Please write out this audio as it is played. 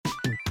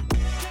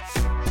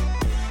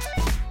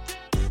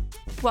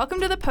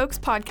Welcome to the Pokes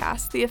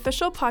Podcast, the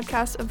official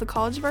podcast of the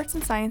College of Arts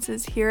and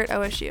Sciences here at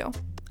OSU.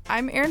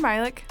 I'm Erin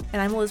Milik.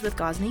 And I'm Elizabeth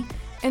Gosney.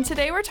 And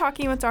today we're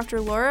talking with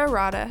Dr. Laura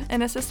Arata,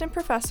 an assistant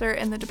professor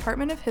in the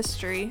Department of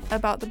History,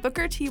 about the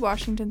Booker T.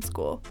 Washington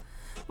School.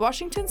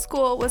 Washington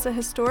School was a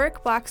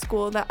historic black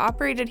school that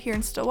operated here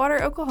in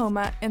Stillwater,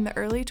 Oklahoma in the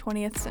early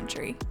 20th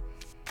century.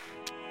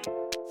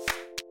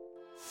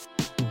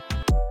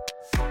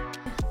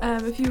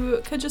 If you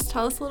could just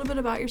tell us a little bit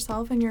about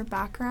yourself and your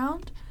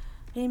background.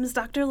 My name is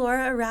Dr.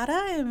 Laura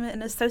Arata. I'm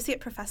an associate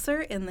professor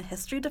in the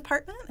history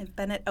department. I've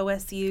been at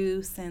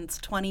OSU since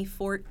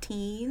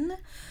 2014.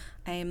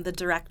 I'm the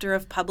director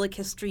of public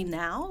history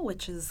now,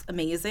 which is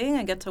amazing.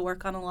 I get to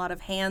work on a lot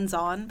of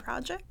hands-on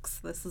projects.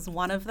 This is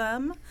one of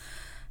them.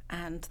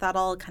 And that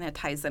all kind of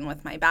ties in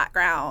with my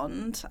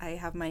background. I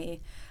have my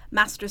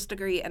master's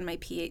degree and my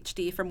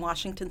PhD from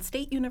Washington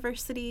State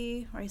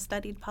University, where I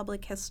studied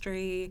public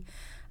history.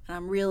 And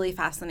I'm really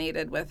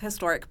fascinated with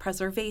historic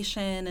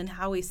preservation and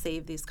how we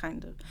save these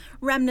kind of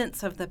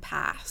remnants of the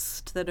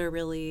past that are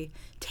really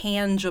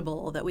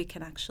tangible, that we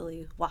can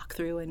actually walk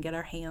through and get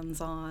our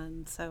hands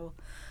on. So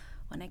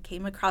when I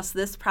came across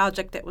this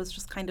project, it was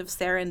just kind of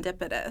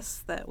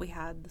serendipitous that we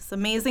had this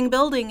amazing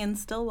building in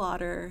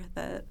Stillwater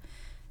that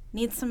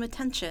needs some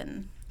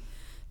attention.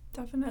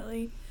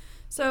 Definitely.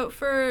 So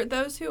for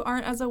those who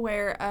aren't as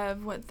aware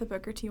of what the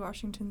Booker T.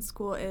 Washington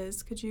School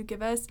is, could you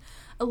give us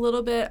a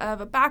little bit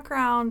of a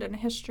background and a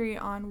history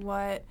on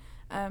what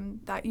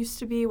that used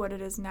to be, what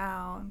it is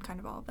now, and kind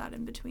of all of that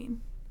in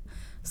between?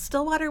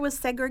 Stillwater was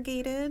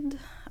segregated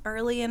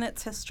early in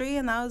its history,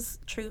 and that was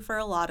true for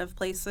a lot of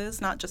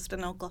places, not just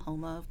in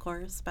Oklahoma, of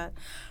course, but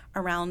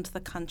around the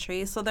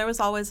country. So there was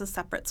always a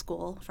separate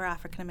school for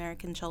African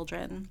American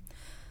children.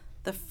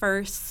 The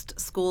first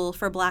school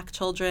for black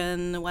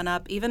children went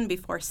up even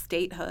before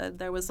statehood.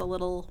 There was a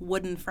little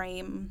wooden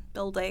frame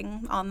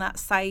building on that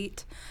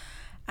site,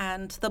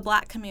 and the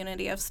black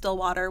community of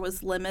Stillwater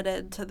was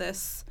limited to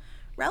this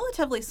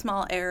relatively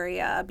small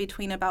area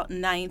between about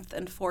 9th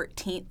and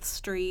 14th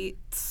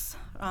Streets,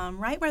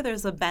 right where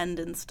there's a bend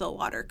in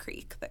Stillwater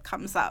Creek that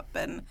comes up.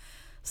 And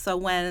so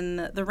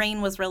when the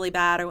rain was really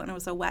bad or when it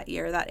was a wet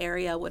year, that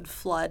area would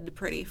flood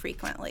pretty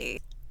frequently.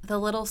 The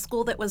little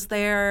school that was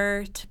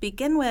there to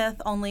begin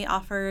with only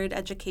offered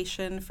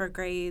education for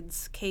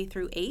grades K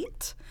through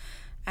 8.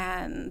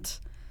 And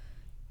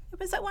it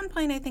was at one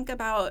point, I think,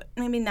 about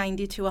maybe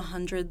 90 to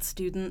 100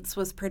 students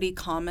was pretty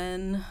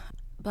common.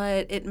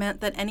 But it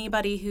meant that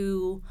anybody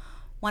who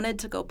wanted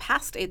to go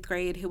past 8th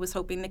grade, who was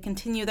hoping to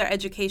continue their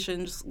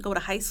education, just go to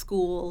high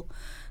school,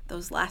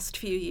 those last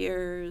few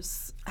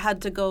years,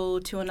 had to go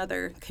to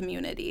another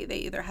community. They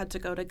either had to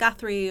go to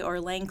Guthrie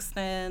or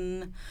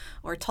Langston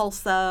or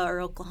Tulsa or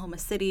Oklahoma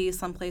City,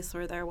 someplace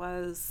where there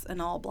was an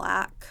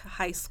all-black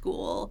high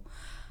school.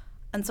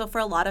 And so for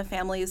a lot of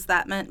families,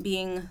 that meant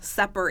being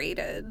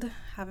separated,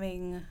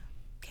 having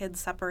kids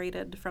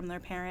separated from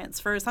their parents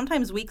for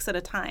sometimes weeks at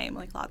a time.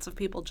 Like, lots of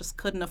people just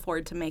couldn't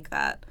afford to make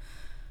that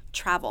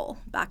travel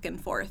back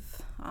and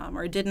forth,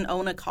 or didn't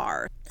own a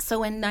car.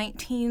 So in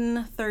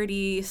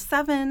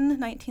 1937,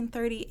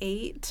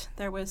 1938,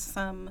 there was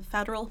some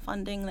federal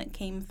funding that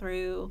came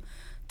through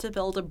to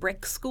build a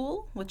brick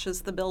school, which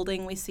is the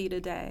building we see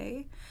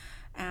today.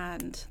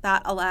 And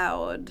that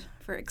allowed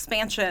for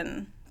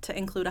expansion to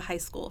include a high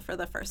school for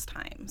the first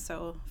time.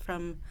 So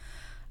from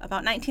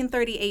about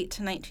 1938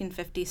 to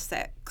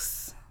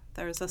 1956,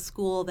 there's a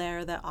school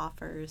there that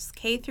offers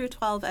K through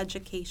 12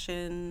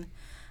 education.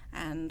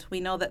 And we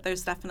know that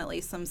there's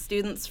definitely some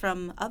students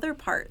from other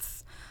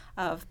parts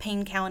of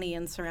Payne County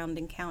and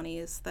surrounding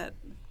counties that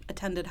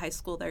attended high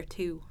school there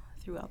too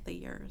throughout the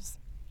years.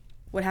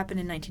 What happened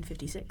in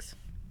 1956?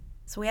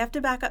 So we have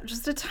to back up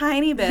just a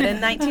tiny bit. In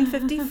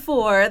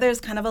 1954,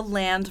 there's kind of a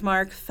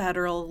landmark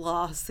federal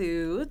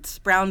lawsuit,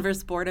 Brown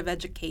versus Board of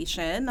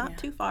Education, not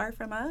too far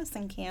from us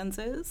in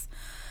Kansas.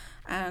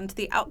 And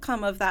the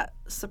outcome of that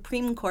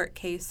Supreme Court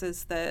case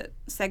is that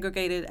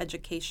segregated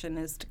education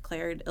is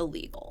declared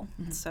illegal.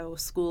 Mm-hmm. So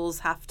schools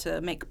have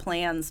to make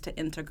plans to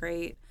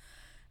integrate.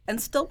 And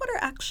Stillwater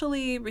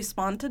actually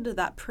responded to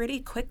that pretty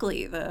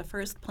quickly. The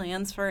first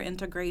plans for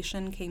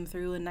integration came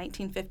through in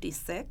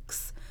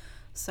 1956.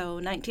 So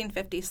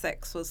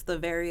 1956 was the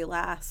very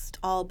last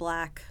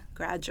all-black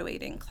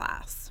graduating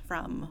class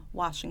from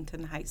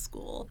Washington High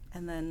School.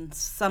 And then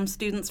some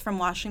students from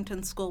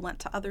Washington School went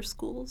to other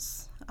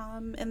schools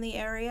in the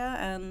area,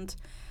 and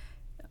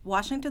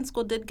Washington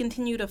School did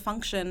continue to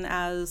function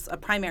as a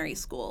primary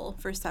school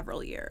for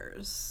several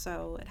years.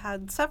 So it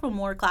had several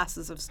more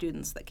classes of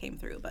students that came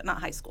through, but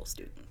not high school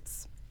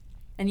students.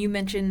 And you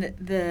mentioned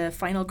the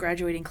final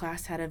graduating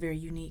class had a very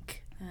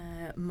unique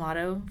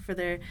motto for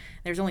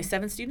there's only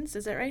 7 students,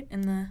 is that right,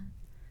 in the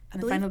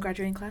final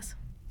graduating class?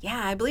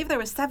 Yeah, I believe there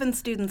were 7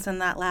 students in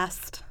that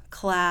last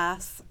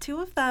class. 2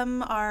 of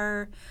them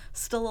are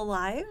still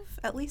alive,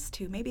 at least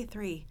 2, maybe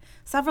 3.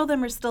 Several of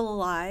them are still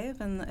alive,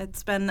 and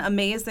it's been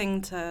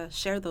amazing to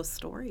share those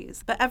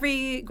stories. But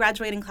every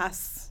graduating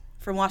class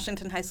from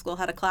Washington High School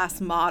had a class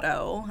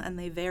motto, and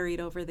they varied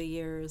over the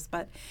years.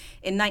 But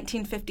in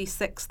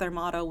 1956, their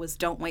motto was,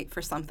 "Don't wait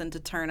for something to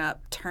turn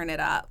up, turn it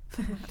up."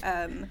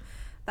 And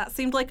that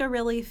seemed like a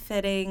really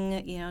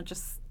fitting,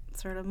 just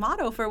sort of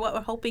motto for what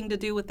we're hoping to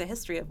do with the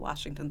history of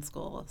Washington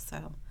School.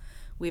 So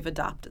we've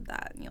adopted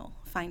that, and you'll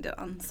find it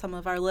on some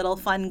of our little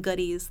fun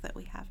goodies that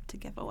we have to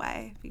give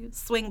away if you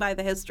swing by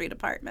the history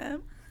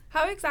department.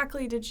 How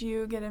exactly did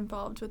you get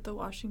involved with the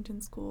Washington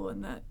School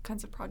and the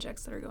kinds of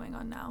projects that are going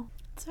on now?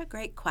 It's a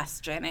great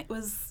question. It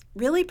was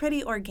really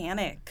pretty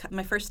organic.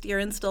 My first year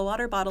in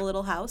Stillwater, bought a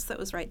little house that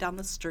was right down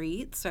the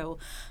street, so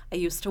I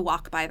used to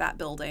walk by that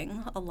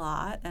building a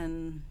lot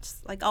and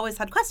just always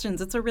had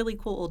questions. It's a really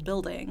cool old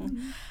building.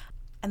 Mm-hmm.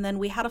 And then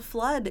we had a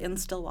flood in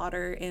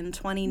Stillwater in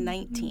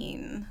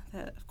 2019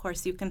 that, of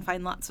course, you can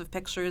find lots of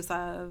pictures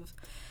of.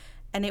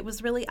 And it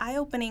was really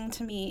eye-opening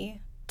to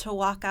me to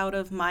walk out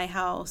of my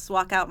house,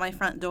 walk out my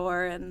front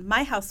door, and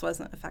my house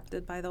wasn't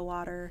affected by the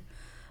water.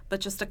 But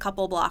just a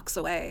couple blocks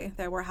away,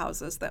 there were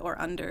houses that were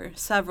under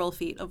several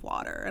feet of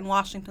water, and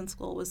Washington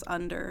School was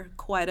under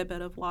quite a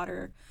bit of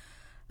water.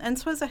 And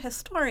so as a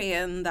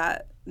historian,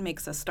 that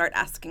makes us start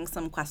asking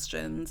some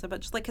questions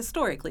about just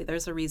historically,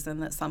 there's a reason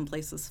that some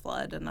places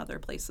flood and other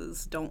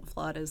places don't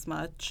flood as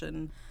much.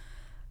 And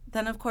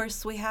then, of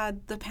course, we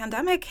had the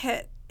pandemic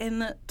hit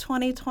in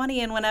 2020,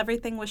 and when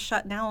everything was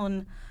shut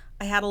down,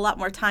 I had a lot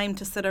more time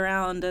to sit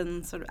around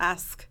and sort of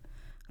ask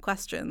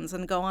questions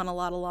and go on a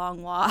lot of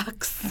long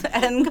walks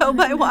and go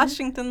by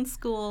Washington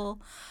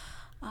School.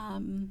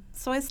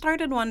 So I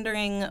started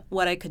wondering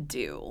what I could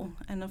do.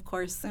 And of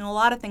course, a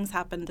lot of things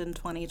happened in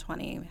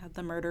 2020. We had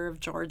the murder of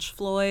George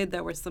Floyd.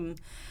 There were some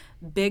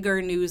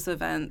bigger news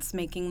events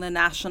making the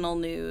national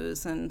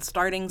news and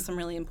starting some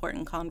really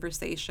important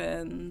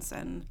conversations.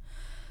 And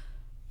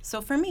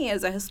so for me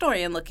as a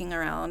historian looking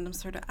around, I'm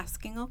sort of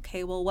asking,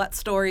 okay, well, what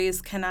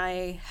stories can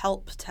I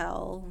help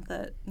tell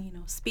that,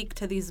 speak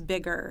to these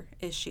bigger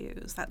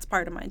issues? That's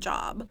part of my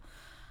job.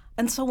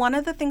 And so one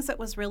of the things that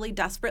was really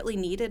desperately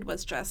needed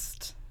was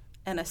just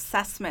an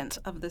assessment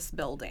of this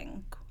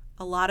building.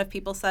 A lot of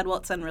people said, well,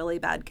 it's in really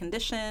bad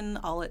condition.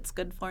 All it's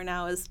good for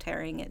now is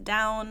tearing it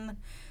down.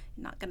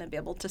 You're not going to be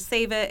able to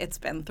save it. It's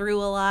been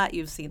through a lot.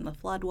 You've seen the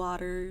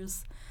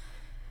floodwaters.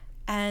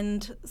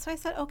 And so I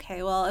said,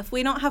 okay, well, if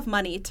we don't have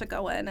money to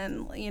go in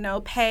and,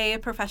 pay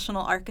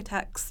professional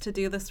architects to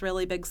do this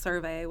really big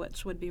survey,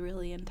 which would be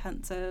really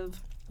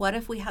intensive, what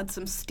if we had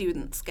some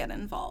students get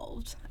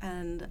involved?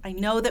 And I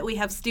know that we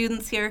have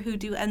students here who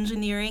do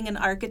engineering and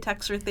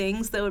architecture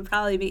things that would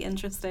probably be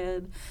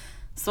interested.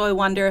 So I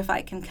wonder if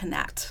I can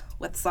connect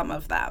with some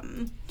of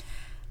them.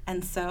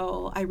 And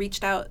so I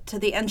reached out to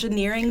the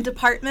engineering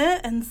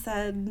department and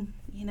said,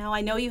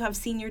 I know you have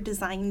senior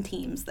design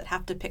teams that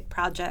have to pick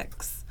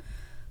projects.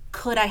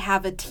 Could I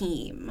have a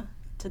team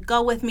to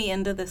go with me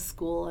into this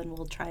school, and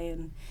we'll try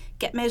and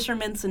get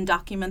measurements and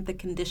document the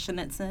condition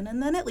it's in,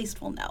 and then at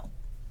least we'll know.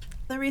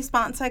 The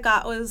response I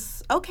got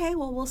was, okay,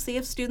 well, we'll see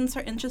if students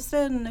are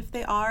interested, and if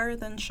they are,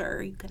 then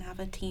sure, you can have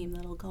a team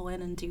that'll go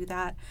in and do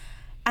that.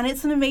 And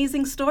it's an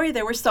amazing story.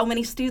 There were so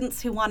many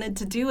students who wanted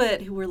to do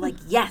it, who were like,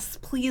 yes,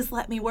 please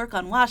let me work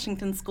on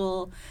Washington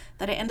School,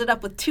 that I ended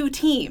up with 2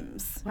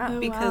 teams. Wow.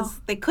 Because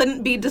they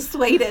couldn't be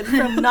dissuaded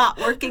from not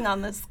working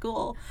on this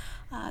school.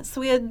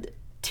 So we had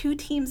 2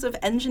 teams of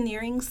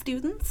engineering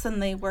students,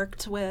 and they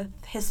worked with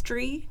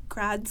history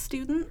grad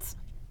students.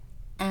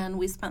 And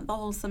we spent the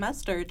whole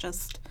semester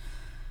just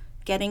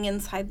getting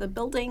inside the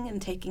building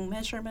and taking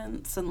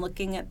measurements and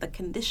looking at the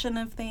condition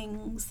of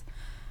things.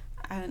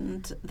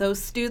 And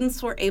those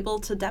students were able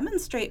to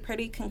demonstrate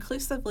pretty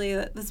conclusively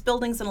that this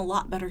building's in a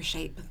lot better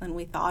shape than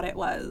we thought it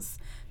was.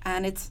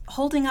 And it's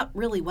holding up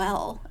really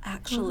well,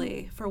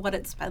 actually, for what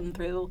it's been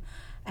through.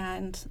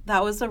 And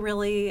that was a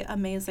really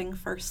amazing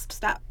first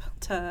step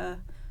to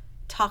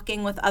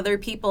talking with other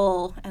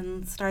people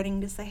and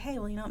starting to say, hey,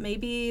 well,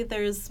 maybe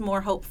there's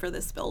more hope for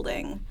this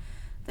building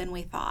than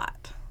we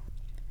thought.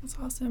 That's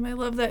awesome. I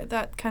love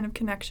that kind of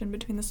connection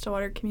between the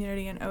Stillwater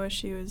community and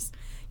OSU is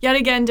yet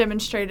again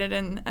demonstrated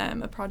in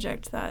a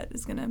project that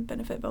is going to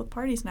benefit both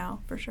parties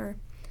now, for sure.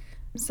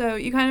 So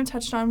you kind of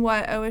touched on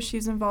what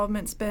OSU's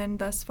involvement's been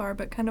thus far,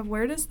 but kind of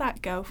where does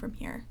that go from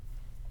here?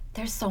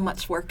 There's so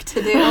much work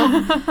to do.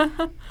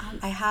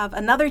 I have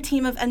another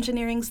team of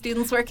engineering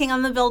students working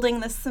on the building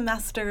this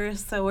semester,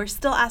 so we're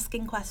still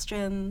asking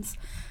questions.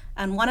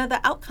 And one of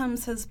the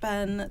outcomes has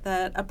been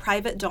that a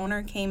private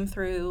donor came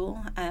through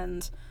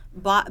and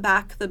bought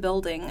back the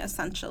building,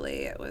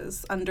 essentially. It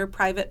was under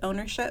private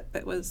ownership.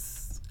 It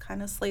was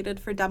kind of slated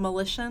for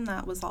demolition.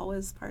 That was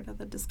always part of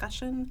the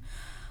discussion.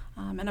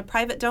 And a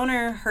private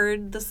donor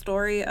heard the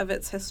story of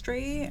its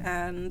history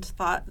and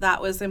thought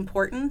that was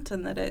important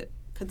and that it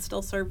could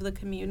still serve the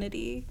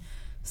community.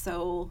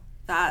 So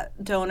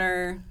that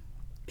donor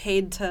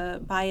paid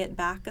to buy it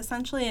back,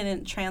 essentially, and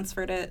it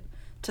transferred it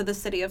to the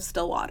city of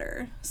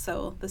Stillwater.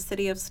 So the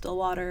city of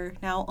Stillwater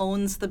now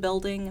owns the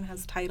building and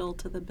has title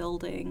to the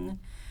building.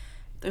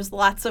 There's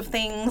lots of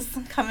things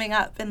coming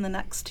up in the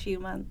next few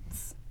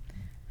months.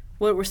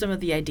 What were some of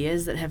the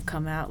ideas that have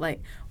come out?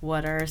 Like,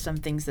 what are some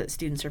things that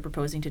students are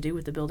proposing to do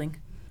with the building?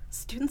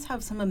 Students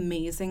have some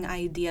amazing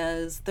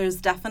ideas.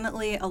 There's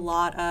definitely a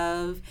lot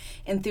of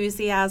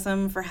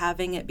enthusiasm for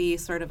having it be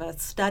sort of a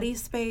study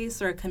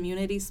space or a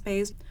community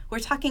space. We're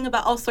talking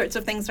about all sorts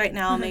of things right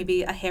now,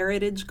 maybe a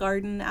heritage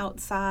garden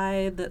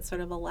outside that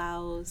sort of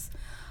allows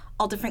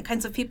all different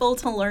kinds of people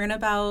to learn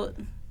about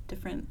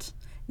different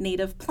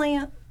native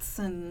plants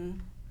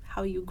and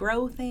how you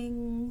grow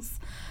things.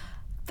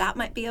 That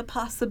might be a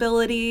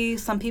possibility.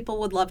 Some people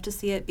would love to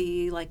see it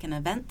be like an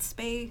event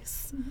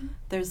space. Mm-hmm.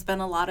 There's been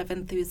a lot of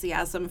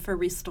enthusiasm for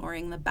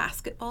restoring the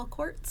basketball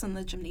courts in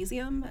the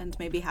gymnasium and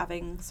maybe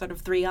having sort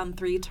of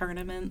 3-on-3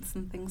 tournaments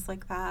and things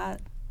like that.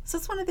 So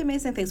it's one of the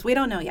amazing things. We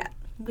don't know yet.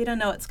 We don't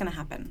know what's going to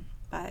happen,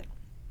 but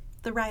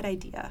the right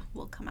idea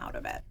will come out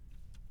of it.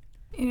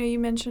 You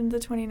mentioned the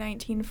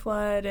 2019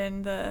 flood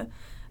and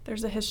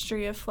there's a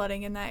history of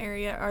flooding in that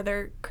area. Are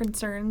there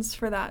concerns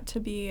for that to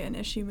be an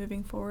issue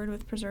moving forward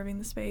with preserving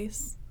the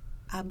space?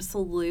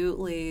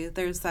 Absolutely.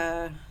 There's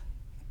a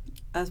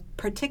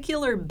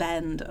particular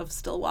bend of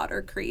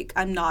Stillwater Creek.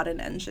 I'm not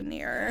an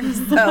engineer,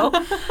 so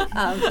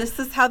this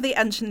is how the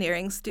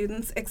engineering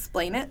students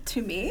explain it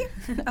to me.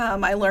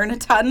 I learn a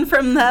ton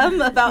from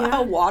them about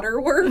how water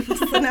works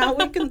and how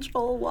we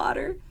control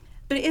water.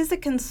 But it is a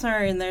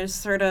concern.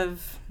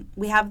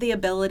 We have the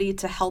ability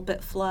to help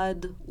it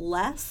flood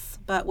less,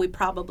 but we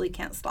probably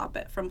can't stop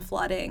it from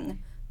flooding.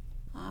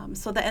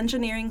 So the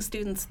engineering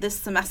students this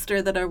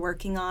semester that are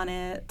working on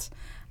it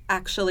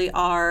actually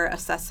are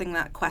assessing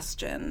that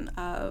question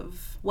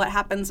of what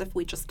happens if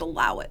we just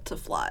allow it to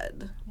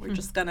flood. We're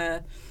just going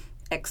to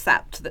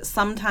accept that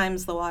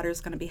sometimes the water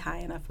is going to be high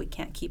enough we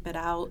can't keep it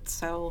out.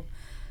 So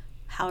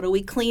how do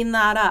we clean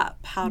that up?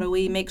 How do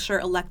we make sure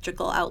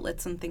electrical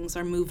outlets and things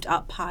are moved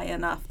up high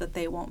enough that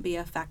they won't be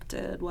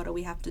affected? What do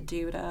we have to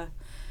do to,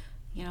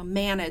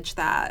 manage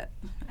that?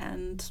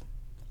 And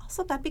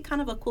also that'd be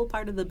kind of a cool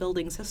part of the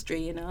building's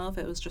history, if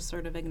it was just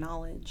sort of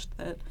acknowledged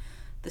that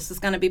this is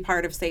going to be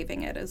part of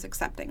saving it, is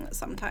accepting that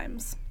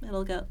sometimes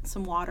it'll get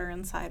some water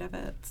inside of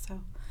it.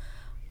 So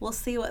we'll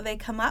see what they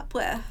come up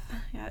with.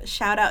 Yeah,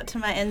 shout out to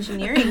my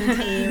engineering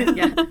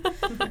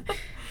team.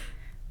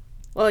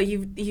 Well,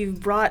 you've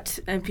brought,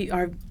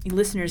 our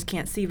listeners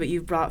can't see, but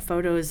you've brought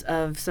photos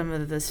of some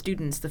of the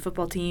students, the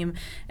football team,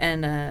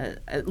 and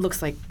it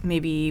looks like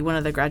maybe one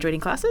of the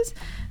graduating classes.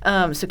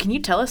 So can you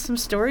tell us some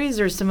stories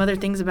or some other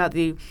things about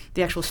the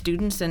actual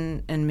students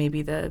and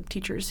maybe the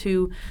teachers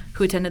who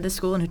attended this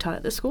school and who taught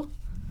at this school?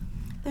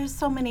 There's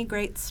so many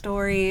great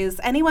stories.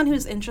 Anyone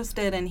who's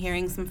interested in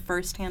hearing some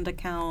firsthand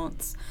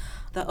accounts,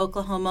 the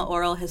Oklahoma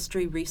Oral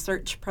History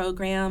Research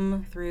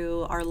Program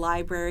through our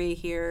library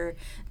here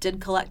did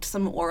collect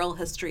some oral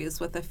histories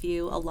with a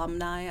few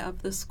alumni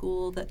of the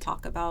school that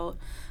talk about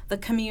the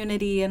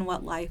community and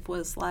what life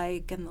was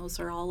like, and those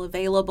are all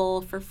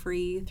available for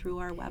free through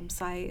our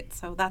website,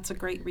 so that's a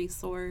great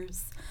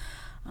resource.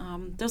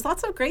 There's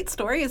lots of great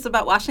stories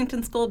about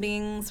Washington School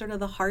being sort of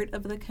the heart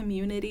of the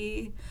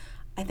community.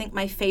 I think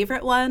my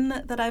favorite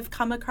one that I've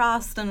come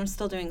across, and I'm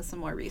still doing some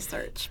more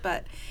research,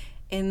 but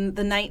in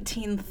the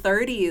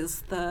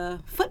 1930s, the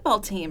football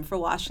team for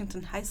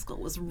Washington High School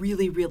was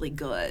really, really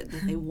good.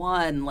 They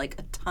won like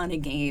a ton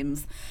of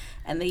games,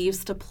 and they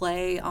used to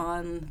play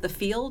on the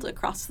field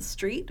across the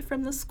street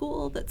from the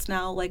school that's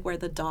now like where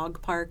the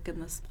dog park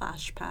and the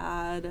splash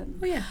pad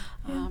and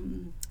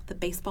the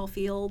baseball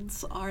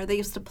fields are. They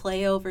used to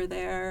play over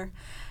there.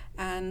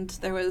 And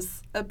there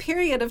was a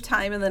period of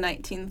time in the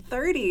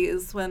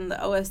 1930s when the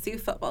OSU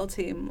football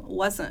team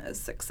wasn't as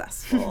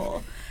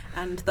successful.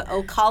 And the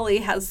O'Colly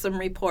has some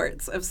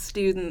reports of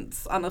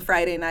students on a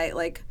Friday night,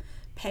 like,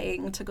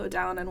 paying to go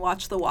down and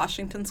watch the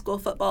Washington School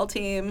football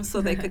team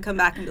so they could come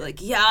back and be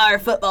like, yeah, our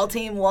football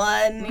team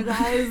won. You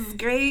guys,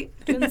 great,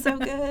 doing so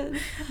good.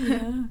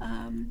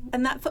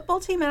 And that football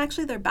team and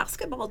actually their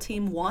basketball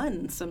team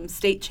won some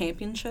state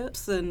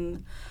championships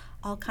and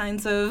all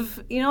kinds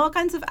of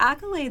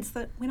accolades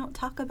that we don't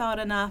talk about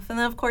enough. And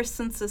then, of course,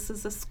 since this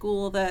is a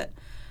school that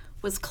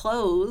was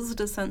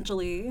closed,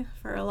 essentially,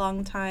 for a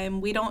long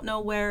time, we don't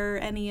know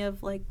where any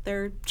of,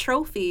 their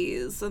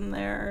trophies and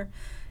their,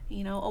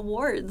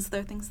 awards,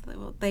 their things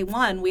that they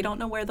won, we don't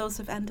know where those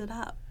have ended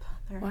up.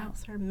 They're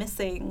sort of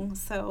missing.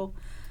 So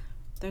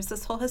there's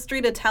this whole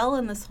history to tell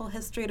and this whole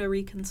history to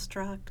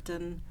reconstruct,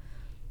 and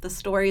the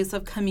stories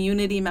of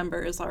community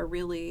members are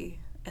really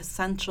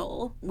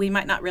essential. We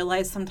might not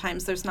realize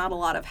sometimes there's not a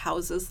lot of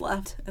houses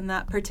left in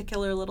that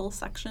particular little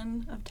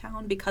section of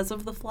town because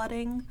of the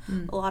flooding.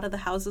 A lot of the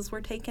houses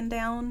were taken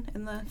down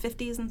in the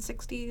 50s and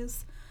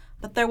 60s.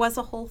 But there was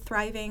a whole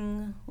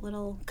thriving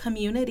little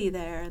community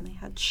there, and they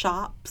had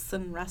shops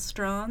and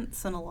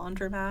restaurants and a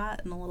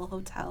laundromat and a little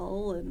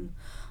hotel and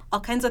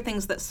all kinds of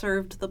things that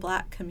served the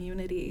Black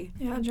community.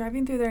 Yeah,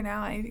 driving through there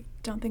now, I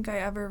don't think I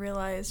ever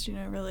realized,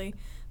 really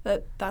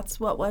that that's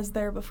what was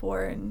there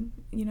before, and,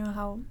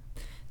 how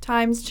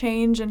times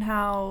change and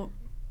how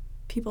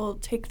people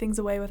take things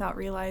away without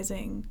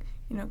realizing,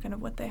 kind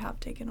of what they have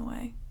taken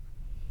away.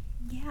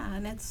 Yeah,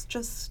 and it's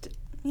just,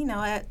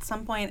 at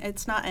some point,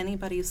 it's not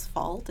anybody's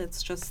fault.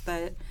 It's just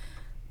that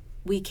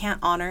we can't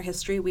honor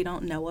history we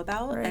don't know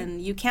about. Right.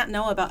 And you can't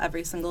know about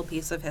every single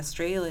piece of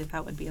history. Like,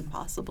 that would be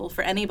impossible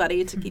for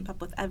anybody to keep up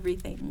with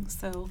everything.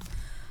 So,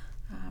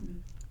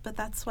 but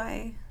that's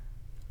why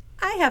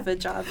I have a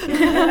job here,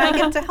 and I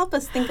get to help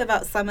us think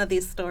about some of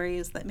these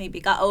stories that maybe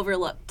got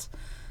overlooked.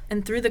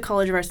 And through the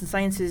College of Arts and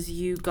Sciences,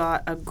 you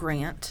got a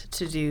grant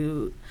to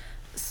do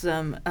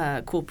some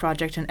cool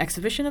project and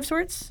exhibition of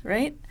sorts,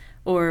 right?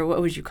 Or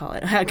what would you call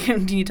it?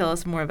 Can you tell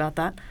us more about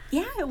that?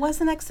 Yeah, it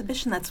was an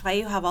exhibition. That's why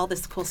you have all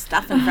this cool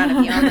stuff in front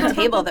of you on the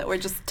table that we're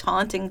just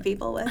taunting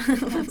people with. You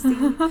can't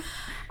see.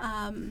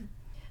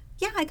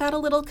 I got a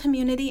little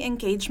community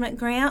engagement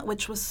grant,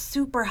 which was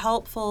super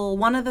helpful.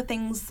 One of the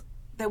things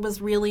that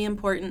was really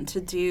important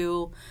to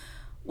do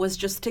was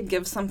just to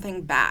give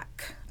something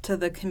back to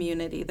the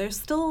community. There's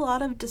still a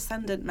lot of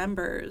descendant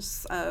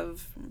members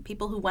of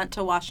people who went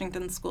to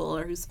Washington School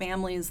or whose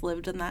families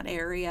lived in that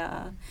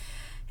area.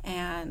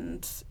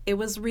 And it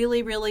was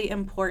really, really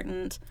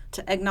important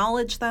to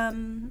acknowledge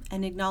them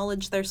and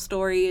acknowledge their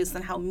stories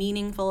and how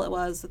meaningful it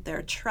was that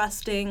they're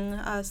trusting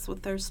us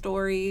with their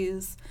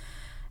stories,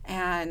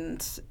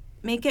 and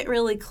make it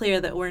really clear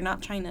that we're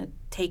not trying to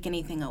take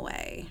anything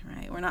away,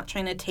 right? We're not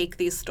trying to take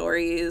these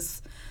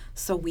stories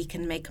so we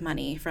can make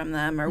money from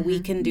them or we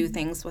can do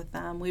things with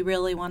them. We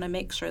really want to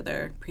make sure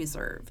they're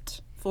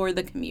preserved for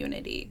the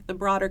community, the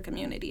broader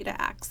community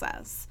to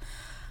access.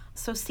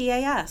 So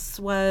CAS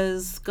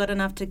was good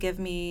enough to give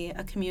me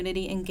a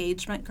community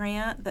engagement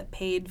grant that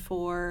paid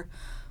for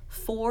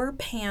 4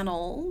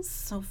 panels,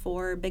 so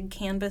 4 big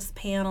canvas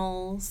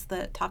panels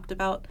that talked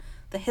about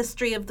the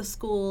history of the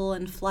school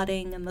and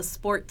flooding and the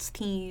sports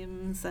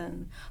teams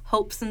and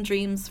hopes and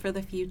dreams for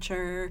the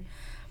future.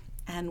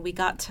 And we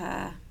got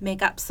to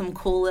make up some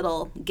cool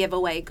little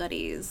giveaway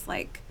goodies,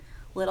 like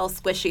little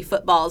squishy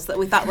footballs that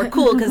we thought were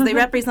cool because they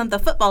represent the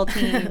football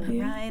team,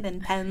 right?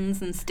 And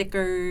pens and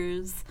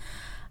stickers.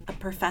 A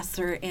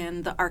professor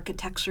in the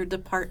architecture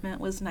department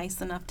was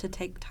nice enough to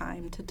take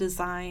time to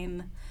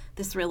design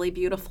this really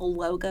beautiful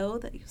logo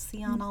that you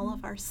see on all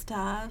of our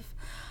stuff.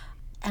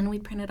 And we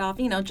printed off,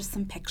 just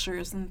some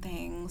pictures and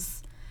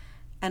things.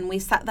 And we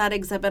set that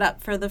exhibit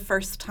up for the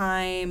first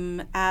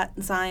time at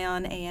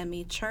Zion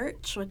AME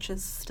Church, which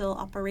is still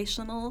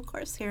operational, of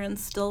course, here in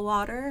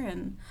Stillwater.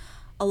 And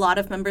a lot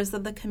of members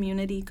of the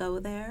community go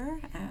there.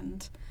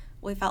 And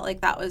we felt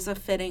like that was a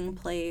fitting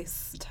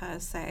place to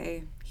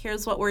say,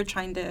 here's what we're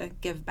trying to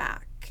give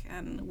back,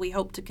 and we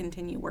hope to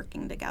continue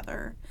working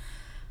together.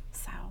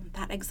 So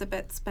that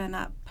exhibit's been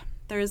up.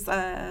 There's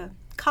a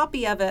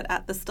copy of it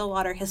at the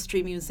Stillwater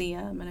History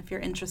Museum, and if you're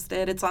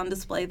interested, it's on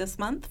display this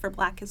month for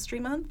Black History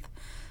Month.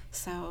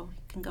 So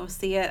you can go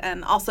see it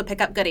and also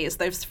pick up goodies.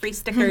 There's free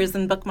stickers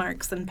and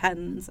bookmarks and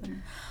pens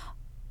and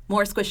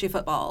more squishy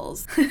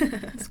footballs.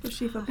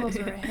 Squishy footballs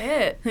are a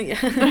hit.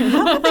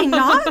 How could they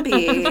not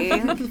be?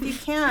 You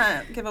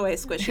can't give away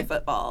squishy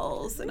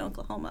footballs in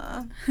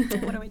Oklahoma.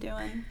 What are we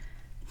doing?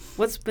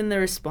 What's been the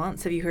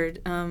response? Have you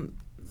heard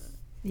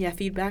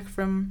feedback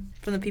from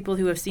the people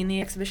who have seen the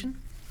exhibition?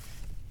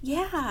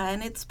 Yeah,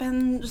 and it's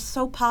been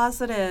so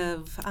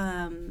positive.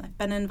 I've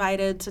been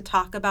invited to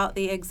talk about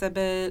the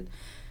exhibit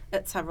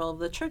at several of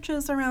the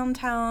churches around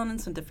town and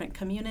some different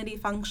community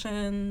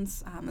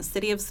functions, the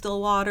city of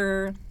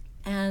Stillwater.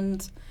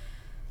 And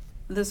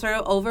the sort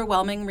of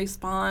overwhelming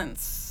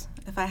response,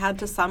 if I had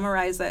to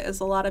summarize it,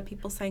 is a lot of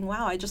people saying,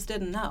 wow, I just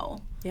didn't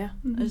know. Yeah.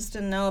 I just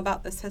didn't know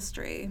about this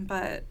history,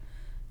 but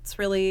it's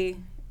really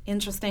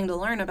interesting to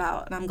learn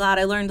about, and I'm glad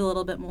I learned a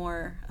little bit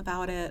more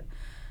about it.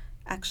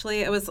 Actually,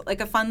 it was like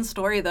a fun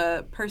story.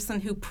 The person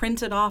who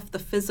printed off the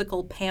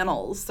physical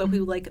panels, so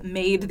who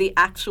made the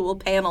actual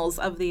panels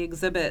of the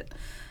exhibit,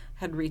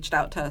 had reached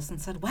out to us and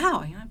said,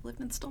 wow, I've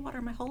lived in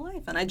Stillwater my whole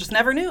life, and I just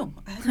never knew.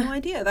 I had no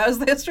idea. That was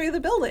the history of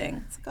the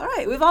building. It's like, all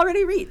right, we've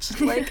already reached,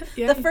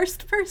 the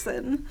first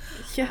person.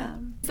 Yeah.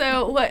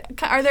 So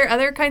what are there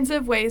other kinds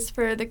of ways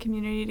for the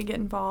community to get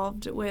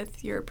involved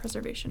with your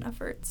preservation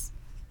efforts?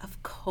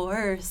 Of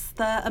course.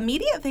 The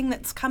immediate thing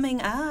that's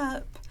coming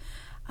up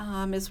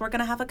is we're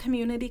going to have a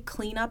community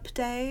cleanup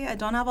day. I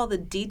don't have all the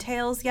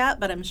details yet,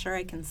 but I'm sure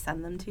I can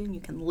send them to you, and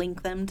you can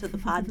link them to the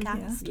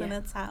podcast when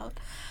it's out.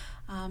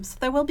 So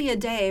there will be a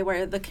day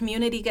where the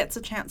community gets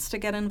a chance to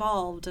get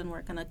involved, and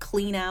we're going to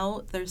clean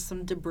out. There's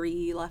some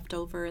debris left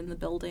over in the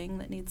building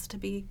that needs to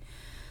be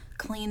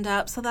cleaned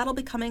up. So that'll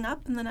be coming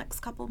up in the next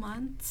couple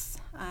months.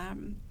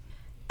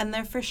 And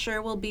there for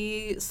sure will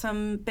be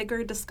some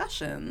bigger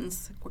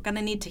discussions. We're going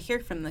to need to hear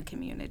from the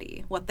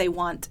community, what they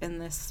want in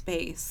this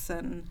space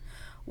and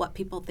what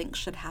people think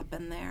should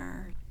happen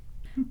there.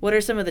 What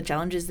are some of the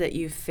challenges that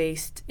you've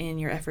faced in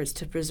your efforts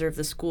to preserve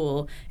the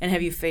school? And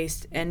have you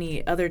faced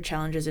any other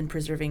challenges in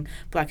preserving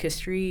Black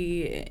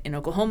history in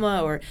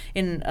Oklahoma or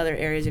in other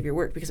areas of your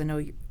work? Because I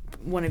know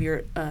one of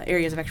your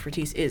areas of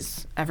expertise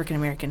is African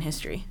American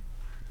history.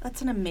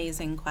 That's an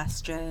amazing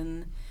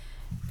question.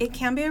 It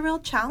can be a real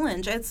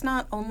challenge. It's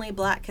not only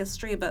Black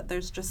history, but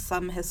there's just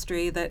some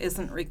history that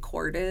isn't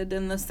recorded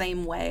in the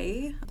same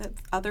way that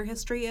other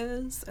history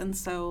is. And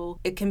so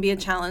it can be a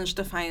challenge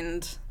to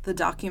find the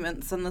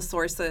documents and the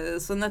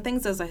sources and the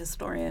things as a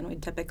historian we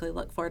typically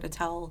look for to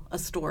tell a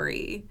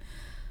story.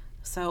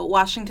 So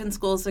Washington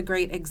School is a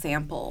great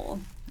example.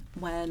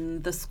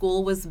 When the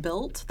school was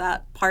built,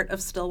 that part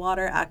of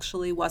Stillwater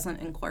actually wasn't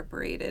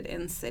incorporated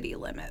in city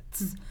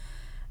limits. Mm-hmm.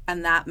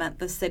 And that meant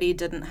the city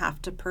didn't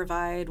have to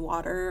provide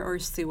water or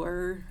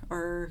sewer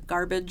or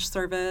garbage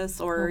service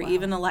or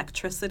even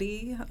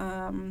electricity.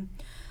 A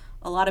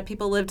lot of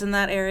people lived in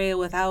that area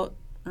without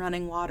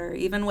running water,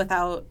 even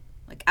without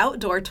like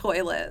outdoor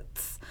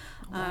toilets.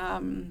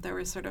 There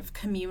were sort of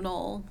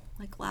communal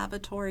like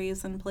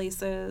lavatories and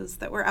places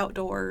that were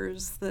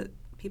outdoors that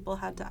people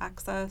had to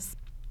access.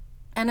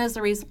 And as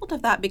a result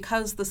of that,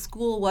 because the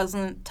school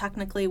wasn't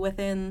technically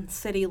within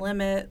city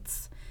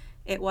limits,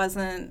 it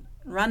wasn't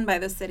run by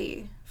the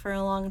city for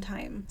a long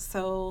time.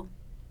 So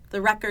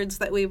the records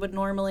that we would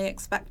normally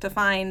expect to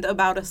find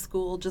about a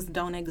school just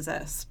don't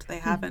exist. They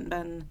haven't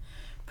been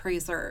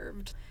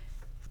preserved.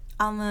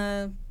 On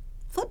the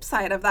flip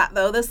side of that,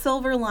 though, the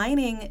silver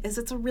lining is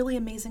it's a really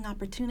amazing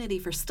opportunity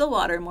for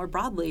Stillwater more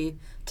broadly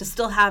to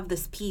still have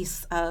this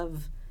piece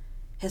of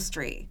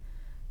history.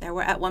 There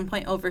were at one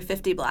point over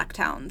 50 Black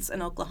towns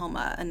in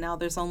Oklahoma, and now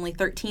there's only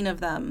 13 of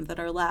them that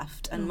are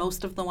left. And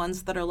most of the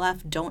ones that are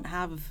left don't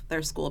have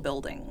their school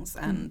buildings.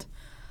 And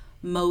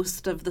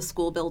most of the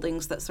school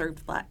buildings that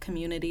served Black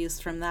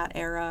communities from that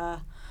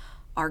era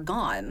are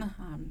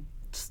gone.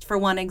 Just for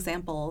one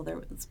example, there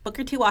was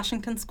Booker T.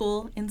 Washington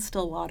School in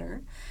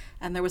Stillwater,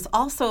 and there was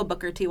also a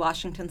Booker T.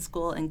 Washington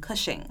School in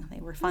Cushing.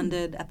 They were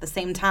funded at the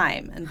same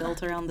time and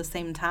built around the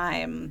same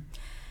time.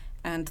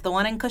 And the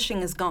one in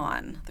Cushing is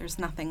gone. There's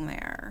nothing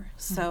there.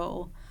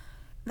 So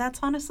that's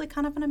honestly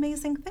kind of an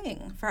amazing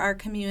thing for our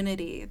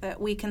community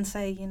that we can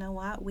say, you know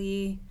what,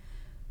 we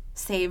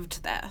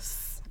saved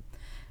this.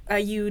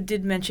 You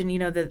did mention,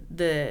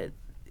 that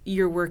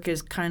your work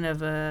is kind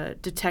of a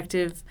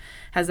detective,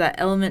 has that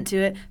element to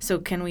it. So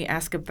can we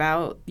ask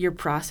about your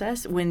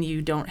process when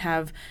you don't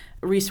have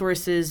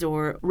resources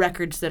or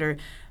records that are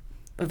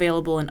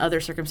available in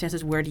other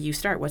circumstances? Where do you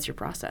start? What's your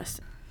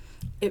process?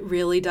 It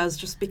really does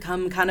just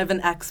become kind of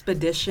an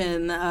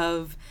expedition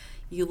of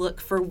you look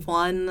for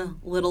one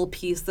little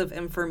piece of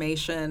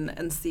information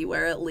and see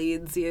where it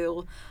leads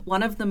you.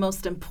 One of the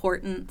most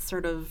important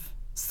sort of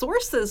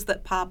sources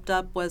that popped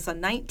up was a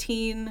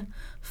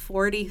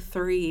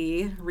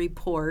 1943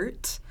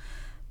 report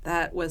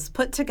that was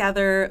put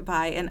together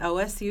by an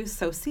OSU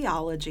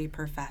sociology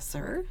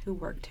professor who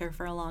worked here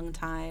for a long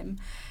time.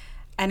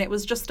 And it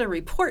was just a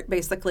report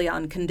basically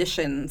on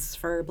conditions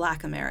for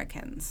Black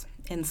Americans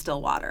in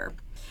Stillwater.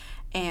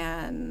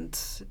 And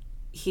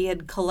he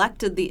had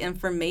collected the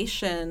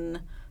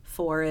information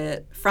for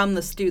it from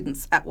the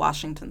students at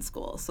Washington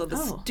School. So the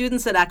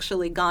students had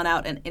actually gone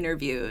out and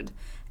interviewed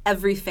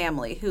every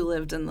family who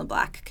lived in the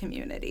Black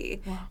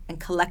community and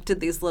collected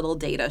these little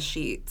data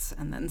sheets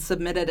and then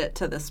submitted it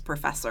to this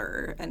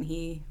professor, and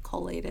he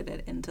collated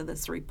it into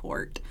this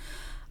report.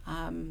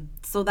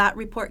 So that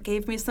report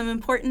gave me some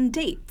important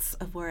dates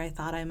of where I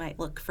thought I might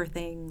look for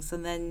things.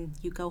 And then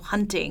you go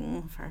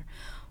hunting for,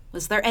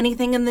 was there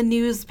anything in the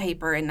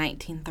newspaper in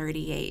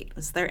 1938?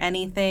 Was there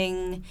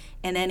anything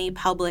in any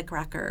public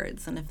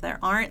records? And if there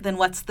aren't, then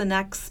what's the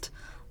next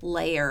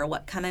layer?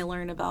 What can I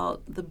learn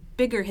about the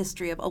bigger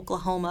history of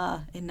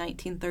Oklahoma in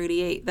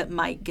 1938 that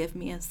might give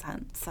me a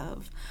sense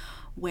of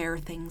where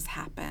things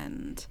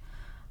happened?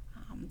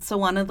 So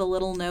one of the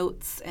little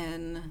notes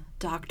in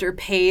Dr.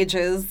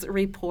 Page's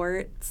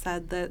report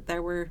said that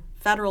there were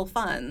federal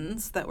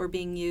funds that were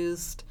being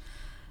used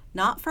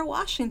not for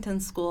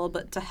Washington School,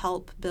 but to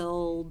help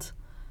build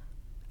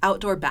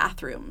outdoor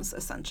bathrooms,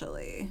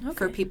 essentially,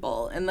 for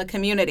people in the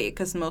community,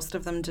 because most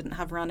of them didn't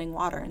have running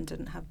water and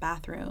didn't have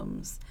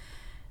bathrooms.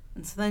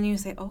 And so then you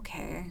say,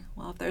 okay,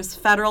 well, if there's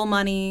federal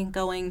money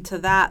going to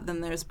that,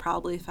 then there's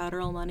probably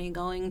federal money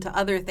going to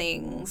other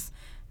things.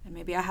 And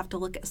maybe I have to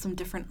look at some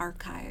different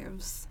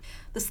archives.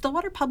 The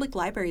Stillwater Public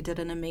Library did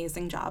an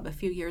amazing job a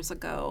few years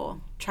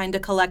ago trying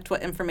to collect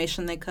what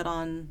information they could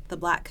on the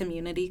Black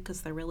community, because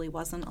there really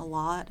wasn't a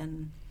lot.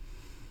 And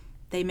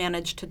they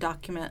managed to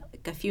document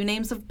like a few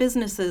names of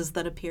businesses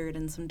that appeared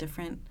in some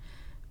different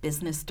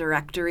business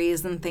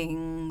directories and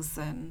things.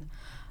 And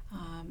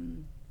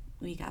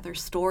we gather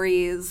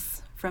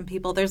stories from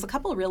people. There's a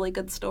couple really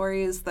good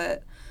stories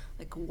that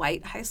like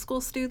white high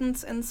school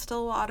students in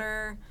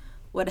Stillwater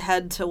would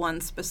head to one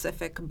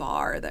specific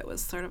bar that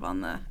was sort of on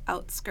the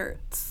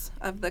outskirts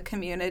of the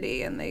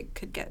community, and they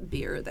could get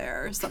beer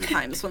there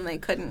sometimes when they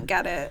couldn't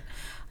get it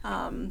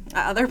at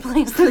other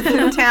places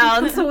in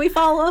town. So we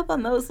follow up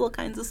on those little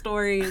kinds of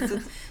stories.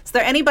 Is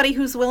there anybody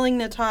who's willing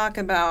to talk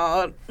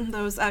about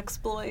those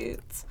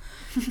exploits?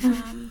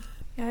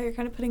 Yeah, you're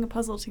kind of putting a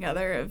puzzle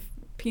together of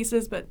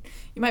pieces, but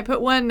you might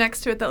put one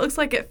next to it that looks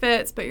like it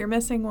fits, but you're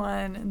missing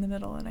one in the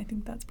middle. And I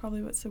think that's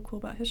probably what's so cool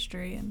about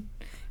history and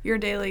your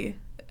daily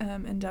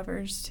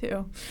endeavors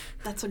too.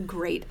 That's a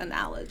great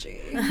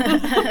analogy.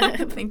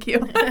 Thank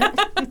you.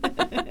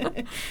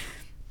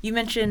 You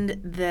mentioned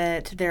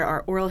that there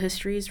are oral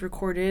histories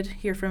recorded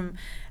here from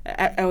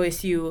at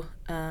OSU.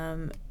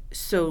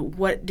 So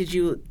what did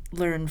you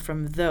learn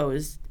from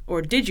those,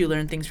 or did you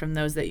learn things from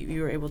those that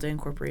you were able to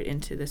incorporate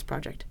into this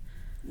project?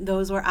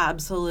 Those were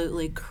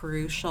absolutely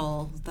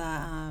crucial.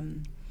 The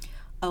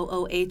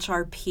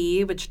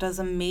OOHRP, which does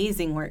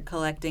amazing work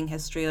collecting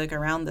history like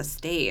around the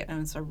state,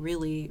 and it's a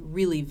really,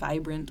 really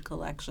vibrant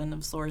collection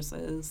of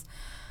sources.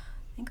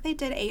 I think they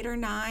did 8 or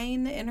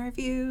 9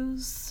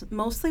 interviews,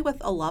 mostly with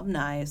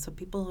alumni, so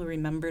people who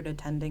remembered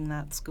attending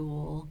that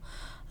school.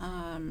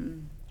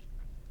 And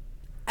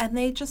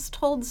they just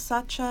told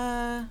such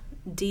a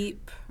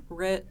deep,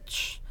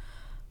 rich,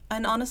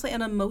 and honestly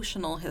an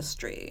emotional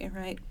history,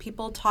 right?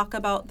 People talk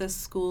about this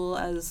school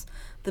as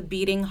the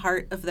beating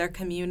heart of their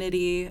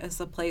community, as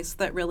a place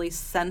that really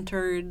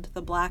centered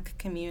the Black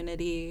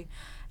community.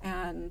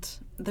 And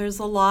there's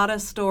a lot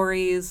of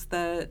stories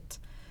that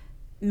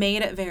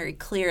made it very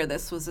clear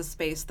this was a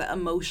space that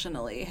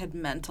emotionally had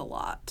meant a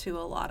lot to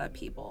a lot of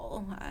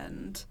people.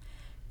 And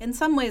in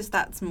some ways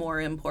that's more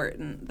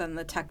important than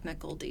the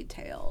technical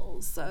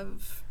details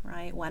of,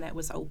 right, when it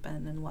was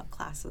open and what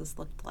classes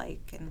looked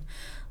like. And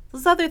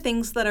those other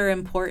things that are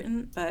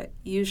important, but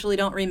you usually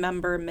don't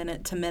remember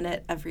minute to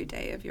minute every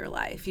day of your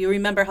life. You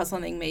remember how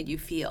something made you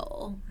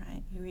feel,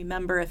 right? You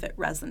remember if it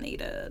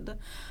resonated.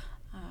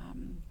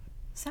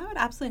 So I would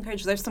absolutely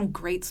encourage, there's some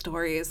great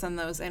stories in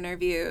those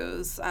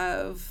interviews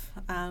of,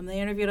 they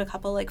interviewed a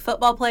couple like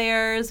football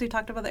players who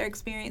talked about their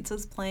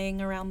experiences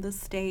playing around the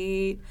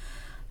state,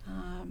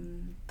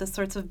 the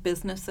sorts of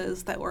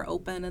businesses that were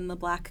open in the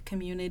Black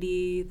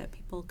community that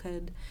people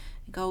could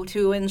go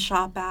to and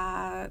shop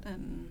at.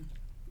 And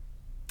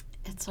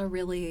it's a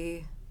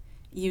really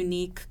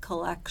unique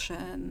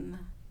collection.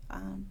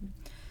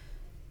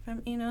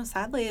 From,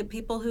 sadly,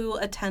 people who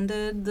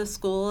attended the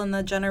school and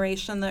the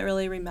generation that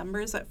really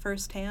remembers it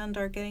firsthand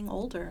are getting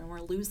older, and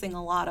we're losing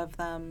a lot of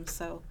them.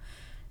 So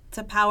it's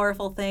a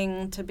powerful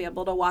thing to be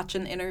able to watch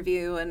an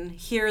interview and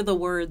hear the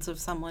words of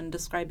someone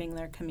describing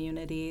their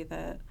community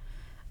that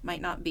might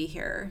not be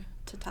here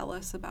to tell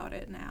us about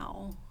it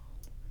now.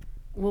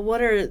 Well, what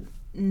are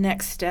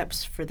next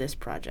steps for this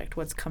project?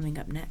 What's coming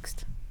up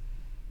next?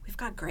 We've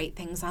got great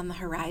things on the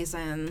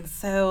horizon.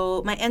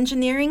 So my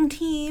engineering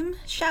team,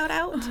 shout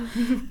out,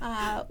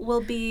 will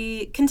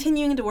be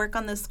continuing to work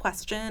on this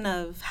question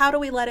of how do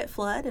we let it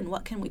flood and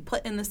what can we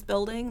put in this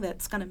building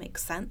that's going to make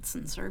sense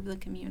and serve the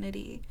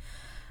community.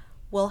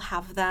 We'll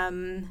have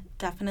them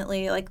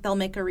definitely, they'll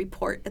make a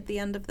report at the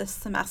end of this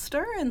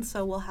semester, and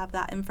so we'll have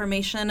that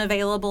information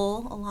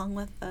available along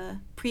with the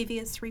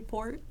previous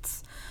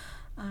reports.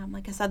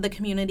 Like I said, the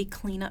community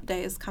cleanup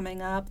day is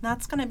coming up.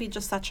 That's going to be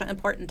just such an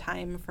important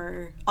time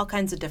for all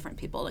kinds of different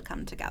people to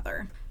come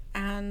together.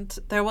 And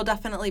there will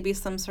definitely be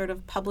some sort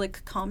of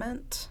public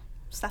comment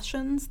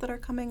sessions that are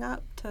coming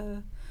up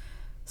to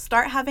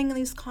start having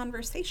these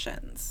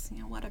conversations.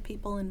 What do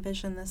people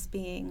envision this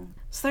being?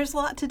 So there's a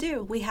lot to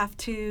do. We have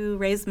to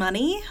raise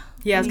money.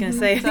 Yeah, I was going to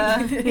say.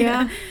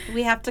 Yeah.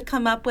 We have to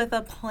come up with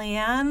a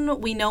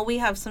plan. We know we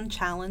have some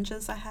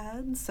challenges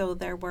ahead. So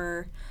there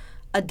were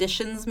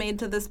additions made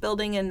to this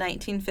building in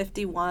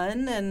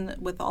 1951, and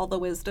with all the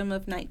wisdom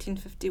of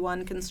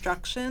 1951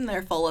 construction,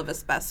 they're full of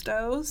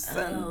asbestos.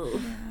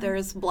 And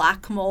there's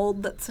black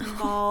mold that's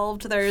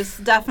involved. There's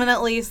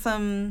definitely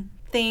some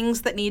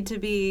things that need to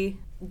be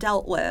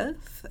dealt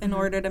with in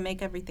order to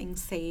make everything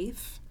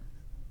safe.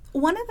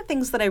 One of the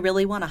things that I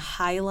really want to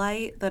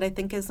highlight that I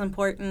think is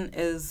important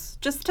is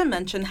just to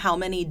mention how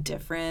many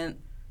different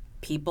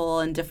people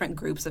and different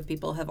groups of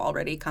people have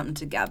already come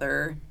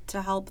together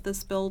to help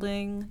this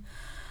building.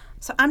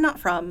 So I'm not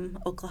from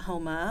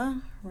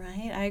Oklahoma,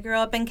 right? I grew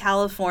up in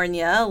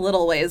California, a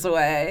little ways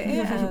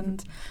away,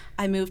 and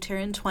I moved here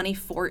in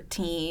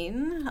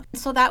 2014.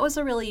 So that was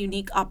a really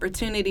unique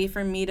opportunity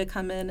for me to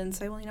come in and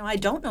say, well, I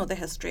don't know the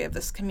history of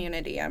this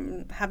community.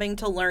 I'm having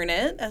to learn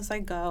it as I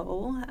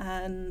go,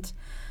 and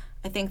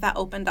I think that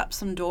opened up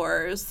some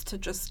doors to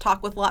just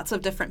talk with lots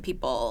of different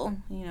people,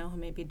 who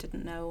maybe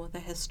didn't know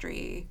the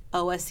history.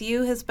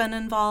 OSU has been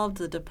involved,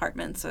 the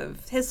departments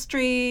of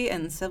history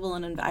and civil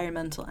and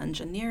environmental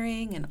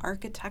engineering and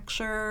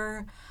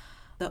architecture,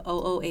 the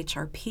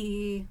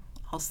OOHRP,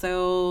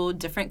 also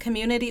different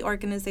community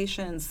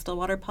organizations,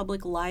 Stillwater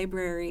Public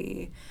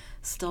Library,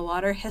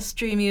 Stillwater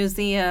History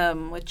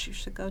Museum, which you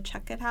should go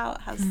check it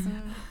out, has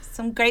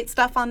some great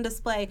stuff on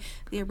display.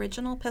 The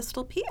original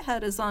Pistol Pete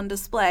head is on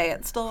display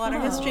at Stillwater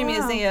History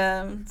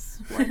Museum. It's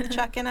worth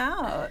checking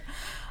out.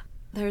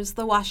 There's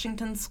the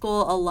Washington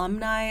School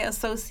Alumni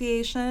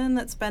Association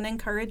that's been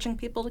encouraging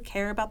people to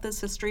care about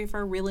this history for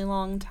a really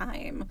long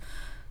time.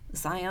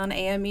 Zion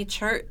AME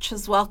Church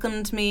has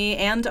welcomed me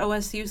and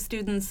OSU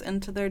students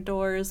into their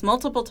doors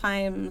multiple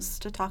times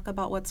to talk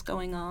about what's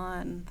going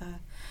on. The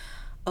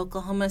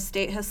Oklahoma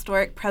State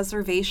Historic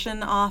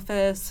Preservation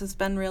Office has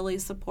been really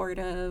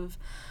supportive.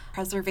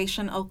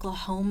 Preservation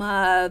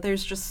Oklahoma,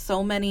 there's just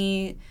so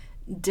many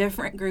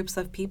different groups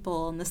of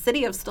people in the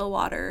city of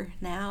Stillwater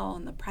now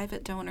and the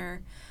private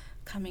donor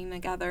coming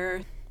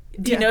together.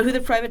 Do you know who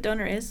the private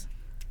donor is?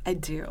 I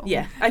do.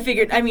 Yeah, I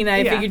figured. I mean,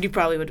 I figured you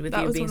probably would with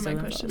that you was being one so of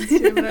my involved.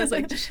 questions too. But I was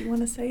like, does she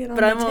want to say it on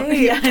But the I'm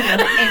tape? yeah,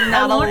 I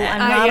know. I'm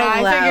not I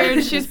allowed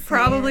figured to she's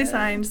probably say it.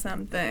 signed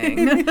something.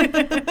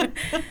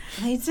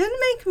 They didn't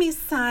make me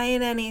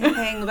sign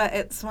anything, but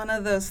it's one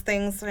of those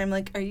things where I'm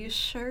like, are you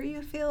sure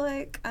you feel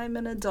like I'm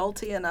an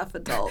adulty enough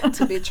adult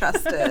to be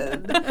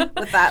trusted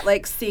with that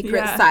like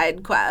secret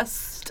side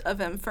quest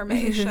of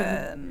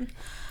information?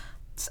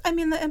 I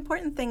mean, the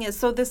important thing is,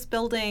 so this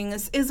building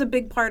is a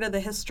big part of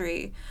the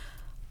history.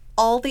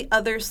 All the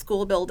other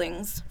school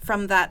buildings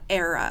from that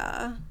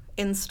era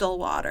in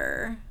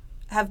Stillwater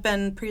have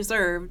been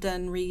preserved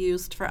and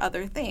reused for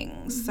other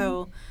things. Mm-hmm.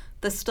 So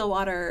the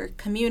Stillwater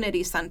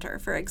Community Center,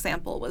 for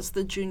example, was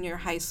the junior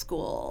high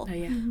school,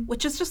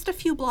 which is just a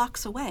few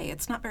blocks away.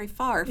 It's not very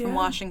far from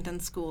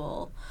Washington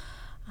School.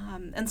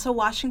 And so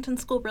Washington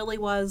School really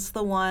was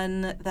the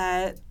one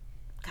that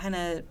kind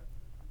of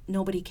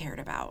nobody cared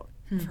about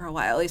for a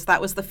while. At least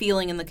that was the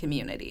feeling in the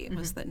community,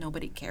 was that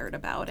nobody cared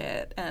about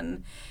it.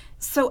 And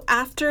so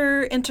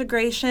after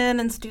integration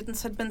and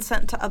students had been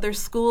sent to other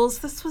schools,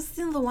 this was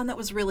the one that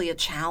was really a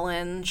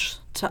challenge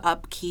to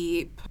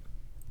upkeep.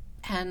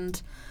 And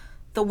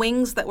the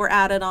wings that were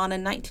added on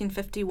in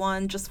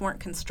 1951 just weren't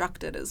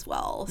constructed as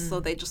well. So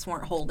they just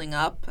weren't holding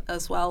up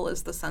as well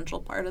as the central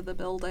part of the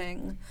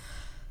building.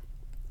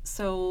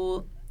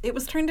 So it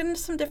was turned into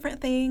some different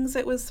things.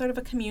 It was sort of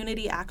a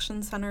community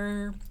action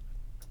center.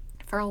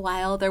 For a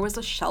while, there was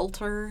a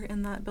shelter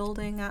in that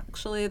building,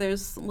 actually.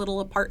 There's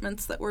little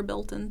apartments that were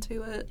built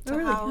into it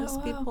to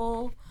house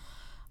people.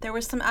 There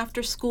were some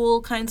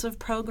after-school kinds of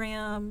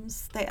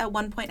programs. They, at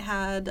one point,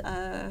 had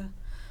a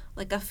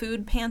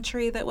food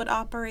pantry that would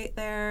operate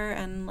there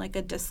and, like,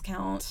 a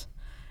discount.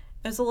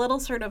 It was a little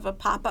sort of a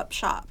pop-up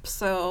shop.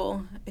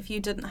 So if you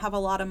didn't have a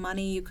lot of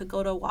money, you could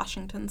go to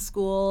Washington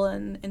School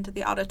and into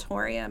the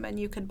auditorium, and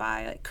you could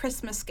buy like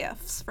Christmas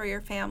gifts for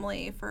your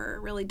family for a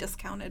really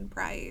discounted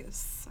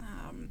price.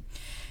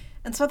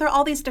 And so there are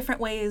all these different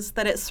ways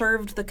that it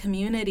served the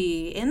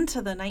community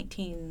into the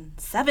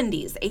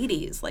 1970s,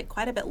 80s, like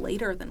quite a bit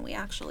later than we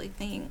actually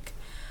think.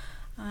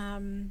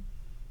 And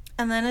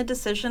then a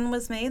decision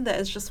was made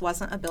that it just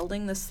wasn't a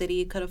building the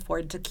city could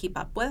afford to keep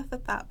up with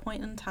at that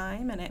point in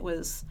time, and it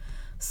was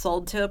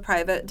sold to a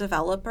private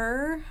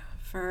developer.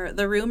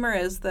 The rumor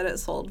is that it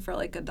sold for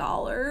like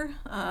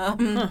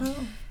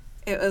 $1.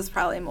 It was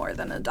probably more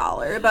than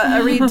 $1,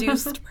 but a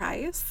reduced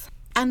price.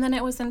 And then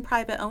it was in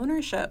private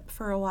ownership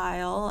for a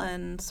while,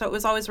 and so it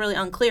was always really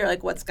unclear,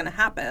 like, what's going to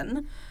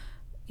happen.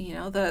 You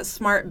know, the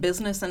smart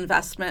business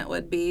investment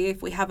would be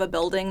if we have a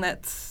building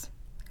that's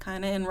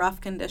kind of in rough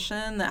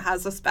condition, that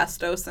has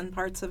asbestos in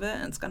parts of it,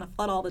 and it's going to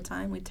flood all the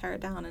time, we tear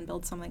it down and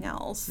build something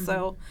else. Mm-hmm.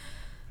 So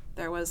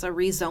there was a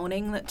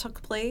rezoning that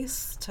took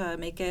place to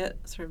make it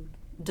sort of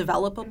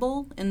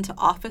developable into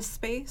office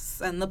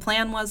space, and the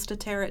plan was to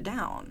tear it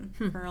down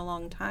for a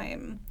long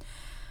time.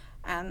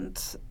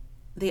 And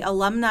the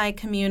alumni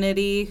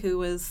community who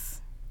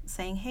was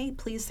saying, hey,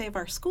 please save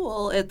our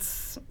school,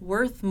 it's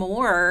worth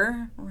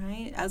more,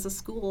 right, as a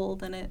school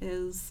than it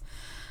is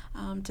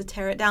to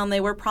tear it down.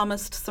 They were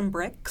promised some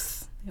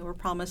bricks. They were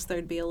promised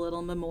there'd be a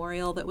little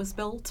memorial that was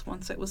built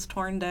once it was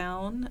torn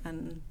down,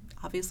 and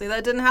obviously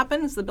that didn't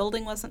happen because the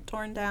building wasn't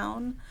torn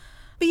down.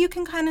 But you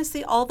can kind of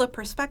see all the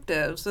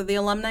perspectives. So the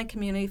alumni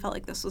community felt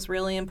like this was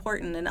really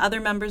important, and other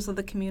members of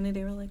the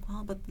community were like,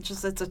 well, but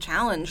it's a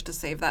challenge to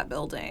save that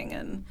building.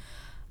 And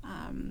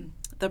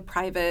the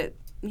private,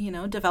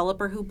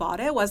 developer who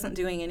bought it wasn't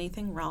doing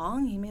anything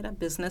wrong. He made a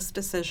business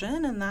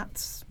decision, and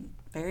that's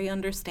very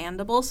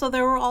understandable. So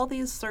there were all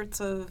these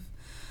sorts of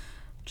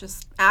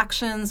just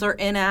actions or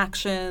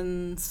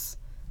inactions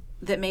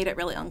that made it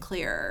really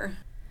unclear.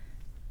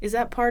 Is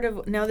that part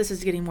of, now this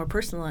is getting more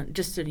personal,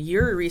 just in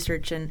your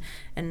research and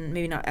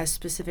maybe not as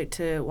specific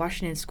to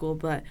Washington School,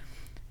 but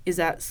is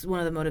that one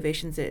of the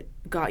motivations that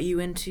got you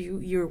into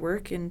your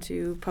work,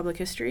 into public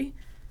history?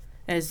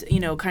 As,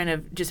 kind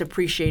of just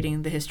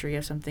appreciating the history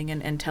of something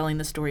and telling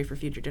the story for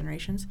future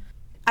generations?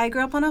 I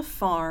grew up on a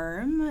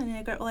farm,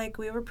 and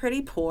we were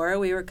pretty poor.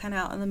 We were kind of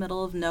out in the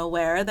middle of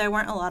nowhere. There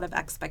weren't a lot of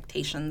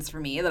expectations for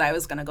me that I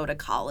was going to go to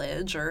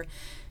college or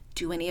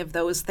do any of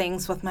those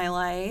things with my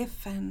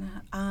life. And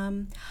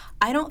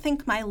I don't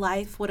think my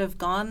life would have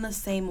gone the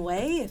same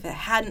way if it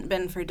hadn't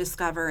been for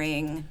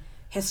discovering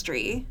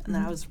history, and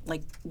that I was,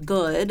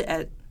 good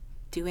at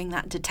doing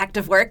that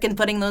detective work and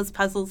putting those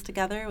puzzles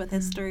together with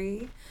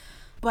history.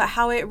 But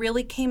how it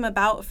really came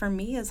about for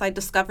me is I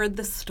discovered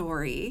this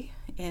story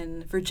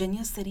in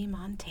Virginia City,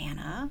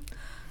 Montana,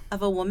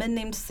 of a woman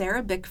named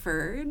Sarah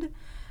Bickford.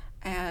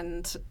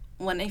 And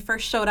when I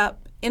first showed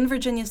up in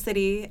Virginia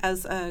City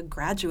as a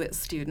graduate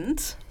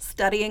student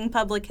studying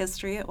public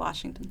history at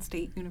Washington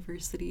State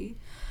University,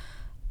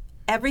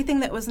 everything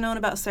that was known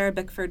about Sarah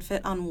Bickford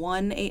fit on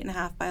one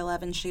 8.5 by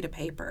 11 sheet of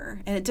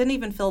paper. And it didn't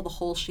even fill the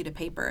whole sheet of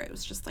paper. It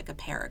was just like a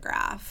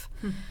paragraph.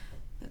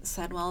 It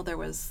said, well, there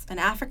was an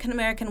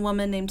African-American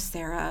woman named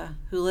Sarah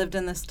who lived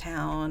in this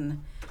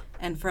town.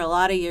 And for a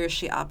lot of years,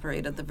 she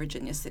operated the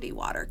Virginia City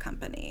Water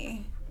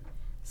Company.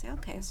 Say,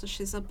 okay, so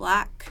she's a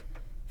Black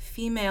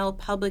female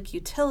public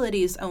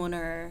utilities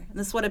owner. And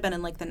this would have been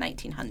in like the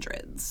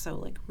 1900s, so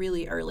like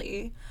really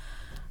early.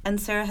 And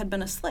Sarah had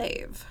been a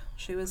slave.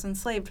 She was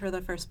enslaved for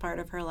the first part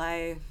of her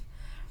life.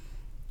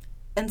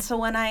 And so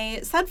when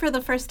I said for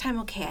the first time,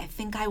 okay, I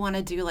think I want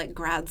to do like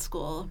grad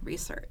school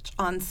research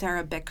on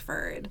Sarah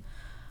Bickford,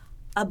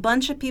 a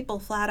bunch of people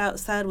flat out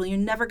said, well, you're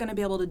never going to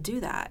be able to do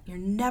that. You're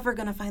never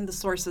going to find the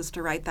sources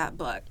to write that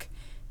book.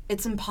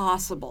 It's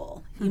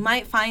impossible. You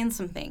might find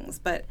some things,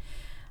 but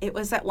it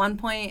was at one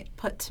point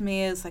put to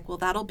me as like, well,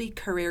 that'll be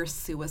career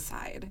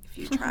suicide if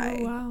you try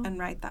and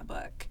write that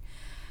book.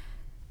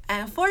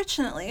 And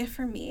fortunately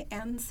for me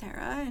and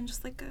Sarah, I'm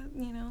just like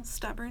a,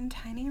 stubborn,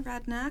 tiny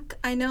redneck.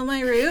 I know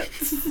my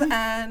roots.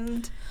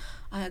 And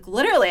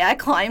literally, I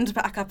climbed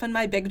back up in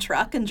my big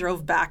truck and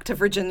drove back to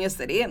Virginia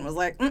City and was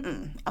like,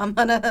 I'm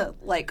going to,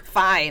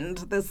 find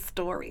this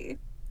story.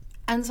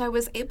 And so I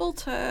was able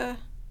to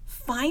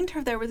find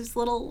her. There were these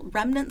little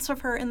remnants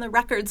of her in the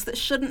records that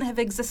shouldn't have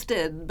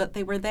existed, but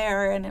they were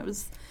there. And it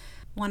was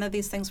one of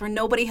these things where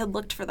nobody had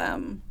looked for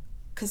them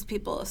because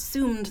people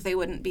assumed they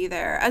wouldn't be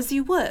there, as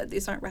you would.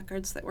 These aren't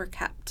records that were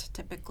kept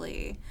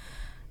typically.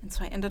 And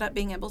so I ended up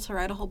being able to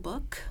write a whole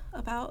book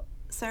about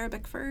Sarah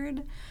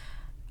Bickford.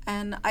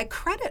 And I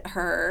credit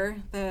her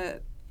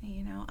that,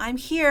 I'm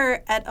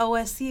here at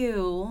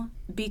OSU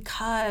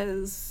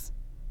because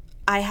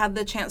I had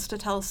the chance to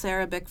tell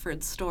Sarah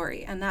Bickford's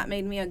story. And that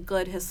made me a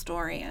good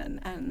historian.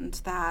 And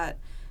that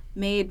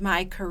made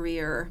my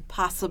career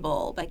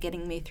possible by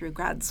getting me through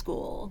grad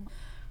school.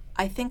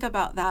 I think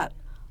about that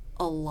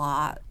a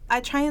lot. I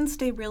try and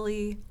stay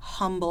really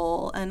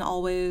humble and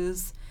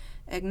always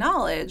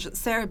acknowledge that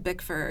Sarah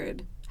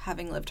Bickford,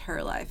 having lived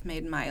her life,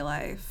 made my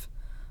life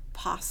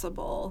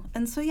possible.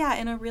 And so, yeah,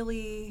 in a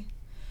really,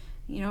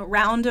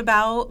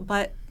 roundabout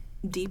but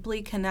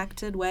deeply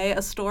connected way,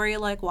 a story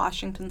like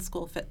Washington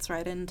School fits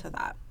right into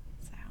that.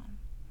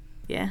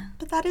 Yeah.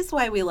 But that is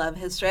why we love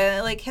history.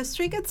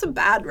 History gets a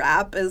bad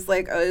rap as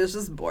it's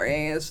just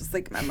boring. It's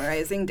just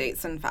memorizing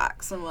dates and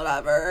facts and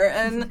whatever.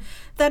 And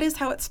that is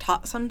how it's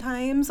taught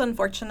sometimes,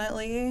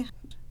 unfortunately.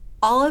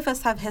 All of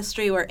us have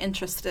history we're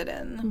interested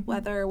in,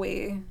 whether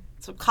we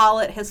call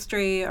it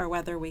history or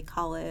whether we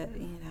call it,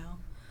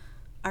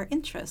 our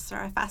interests or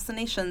our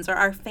fascinations or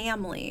our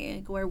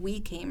family, where we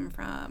came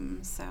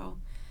from. So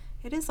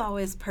it is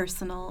always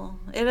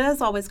personal. It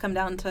has always come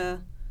down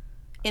to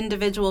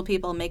individual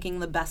people making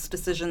the best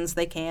decisions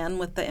they can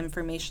with the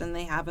information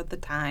they have at the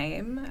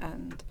time.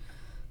 And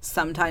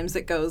sometimes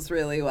it goes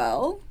really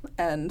well,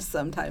 and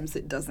sometimes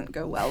it doesn't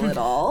go well at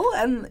all.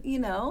 And,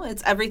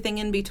 it's everything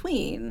in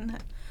between.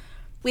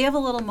 We have a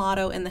little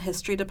motto in the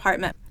history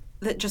department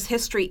that just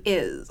history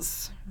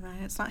is,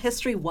 right? It's not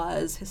history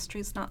was.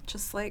 History's not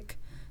just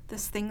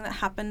this thing that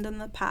happened in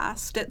the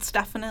past. It's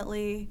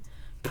definitely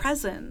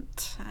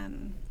present.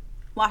 And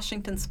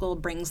Washington School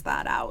brings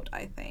that out,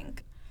 I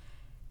think.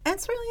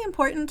 It's really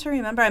important to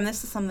remember, and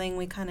this is something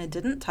we kind of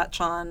didn't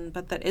touch on,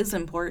 but that is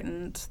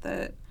important,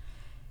 that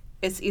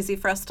it's easy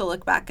for us to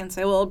look back and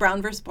say, well,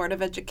 Brown versus Board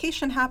of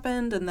Education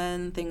happened, and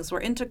then things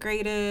were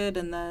integrated,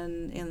 and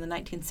then in the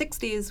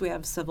 1960s we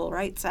have Civil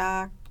Rights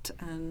Act,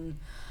 and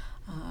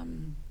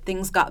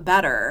things got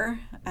better.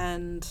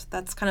 And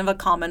that's kind of a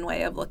common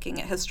way of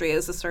looking at history,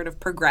 as a sort of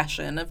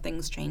progression of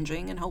things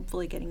changing and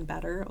hopefully getting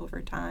better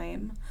over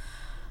time.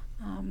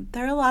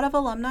 There are a lot of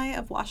alumni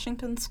of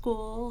Washington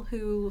School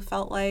who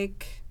felt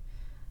like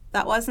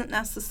that wasn't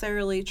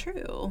necessarily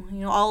true.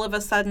 All of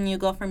a sudden you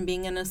go from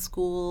being in a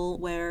school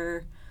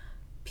where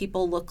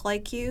people look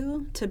like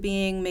you to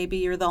being maybe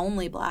you're the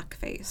only Black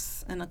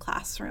face in a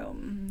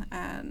classroom.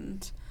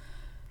 And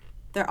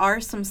there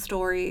are some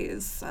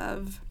stories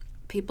of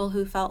people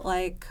who felt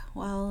like,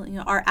 well,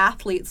 our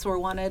athletes were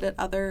wanted at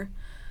other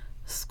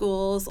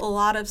schools. A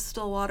lot of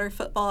Stillwater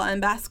football and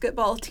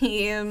basketball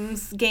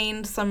teams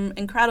gained some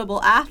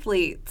incredible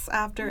athletes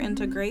after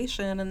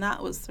integration, and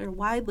that was sort of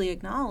widely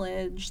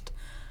acknowledged.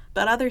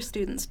 But other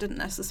students didn't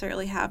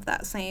necessarily have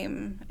that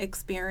same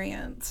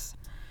experience.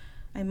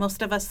 And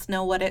most of us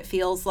know what it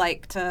feels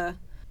like to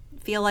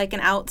feel like an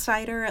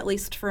outsider, at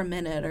least for a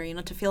minute,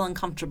 or to feel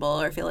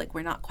uncomfortable or feel like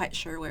we're not quite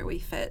sure where we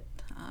fit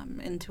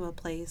into a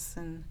place.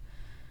 And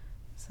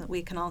so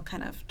we can all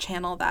kind of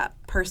channel that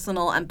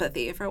personal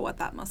empathy for what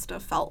that must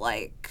have felt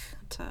like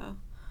to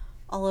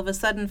all of a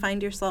sudden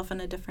find yourself in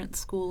a different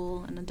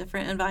school, in a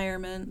different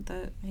environment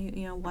that,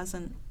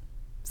 wasn't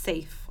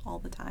safe all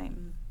the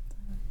time.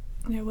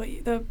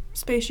 The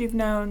space you've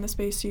known, the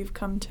space you've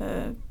come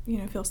to,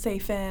 feel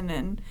safe in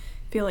and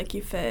feel like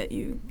you fit,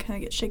 you kind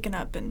of get shaken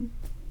up, and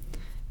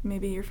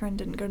maybe your friend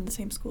didn't go to the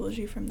same school as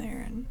you from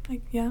there. And,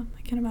 I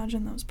can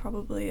imagine that was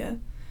probably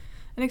an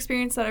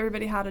experience that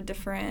everybody had a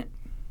different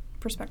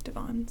perspective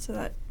on, so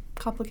that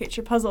complicates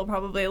your puzzle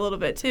probably a little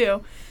bit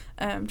too,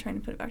 trying to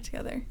put it back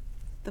together.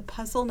 The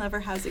puzzle never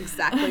has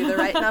exactly the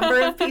right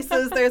number of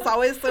pieces. There's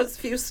always those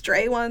few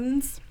stray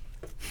ones.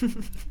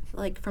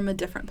 Like from a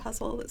different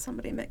puzzle that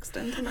somebody mixed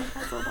into my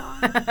puzzle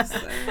box.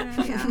 So,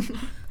 yeah.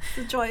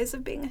 The joys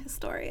of being a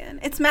historian.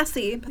 It's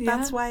messy, but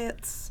that's why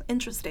it's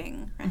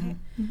interesting, right?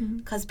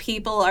 Because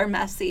people are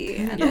messy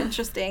and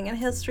interesting, and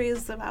history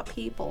is about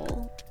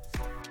people.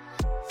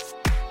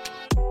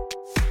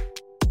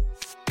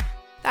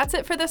 That's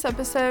it for this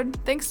episode.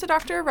 Thanks to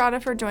Dr.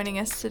 Arata for joining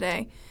us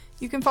today.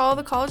 You can follow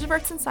the College of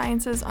Arts and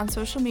Sciences on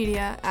social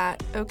media at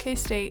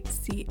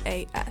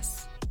OKStateCAS.